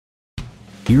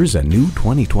Here's a new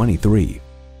 2023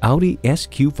 Audi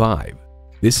SQ5.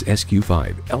 This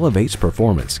SQ5 elevates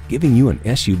performance, giving you an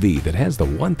SUV that has the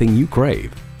one thing you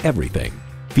crave: everything.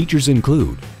 Features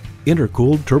include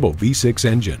intercooled turbo V6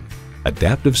 engine,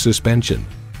 adaptive suspension,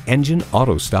 engine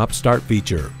auto stop start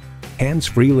feature,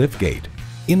 hands-free liftgate,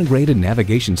 integrated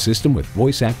navigation system with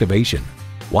voice activation,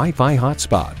 Wi-Fi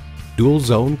hotspot, dual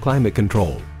zone climate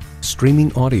control, streaming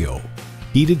audio,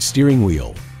 heated steering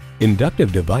wheel,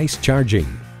 inductive device charging,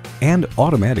 and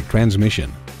automatic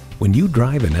transmission. When you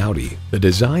drive an Audi, the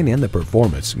design and the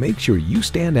performance make sure you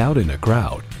stand out in a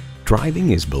crowd.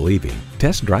 Driving is believing.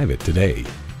 Test drive it today.